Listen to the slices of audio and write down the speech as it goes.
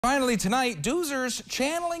Finally tonight, Doozers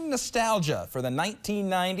channeling nostalgia for the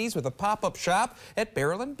 1990s with a pop-up shop at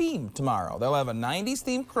Barrel and Beam tomorrow. They'll have a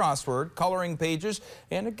 90s-themed crossword, coloring pages,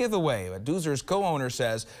 and a giveaway. A Doozers co-owner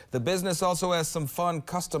says the business also has some fun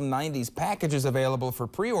custom 90s packages available for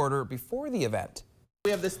pre-order before the event. We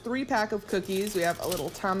have this 3-pack of cookies. We have a little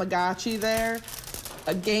Tamagotchi there,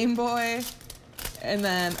 a Game Boy, and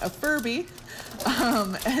then a Furby.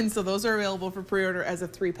 And so those are available for pre-order as a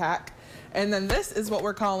 3-pack. And then this is what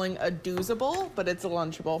we're calling a doozable, but it's a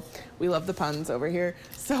lunchable. We love the puns over here.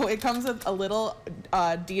 So it comes with a little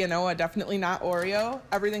DNO, definitely not Oreo.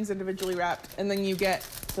 Everything's individually wrapped. And then you get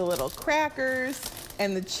the little crackers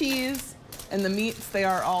and the cheese and the meats. They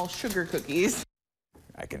are all sugar cookies.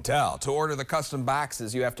 I can tell. To order the custom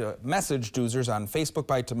boxes, you have to message Doozers on Facebook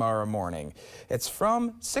by tomorrow morning. It's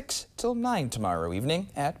from 6 till 9 tomorrow evening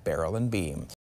at Barrel and Beam.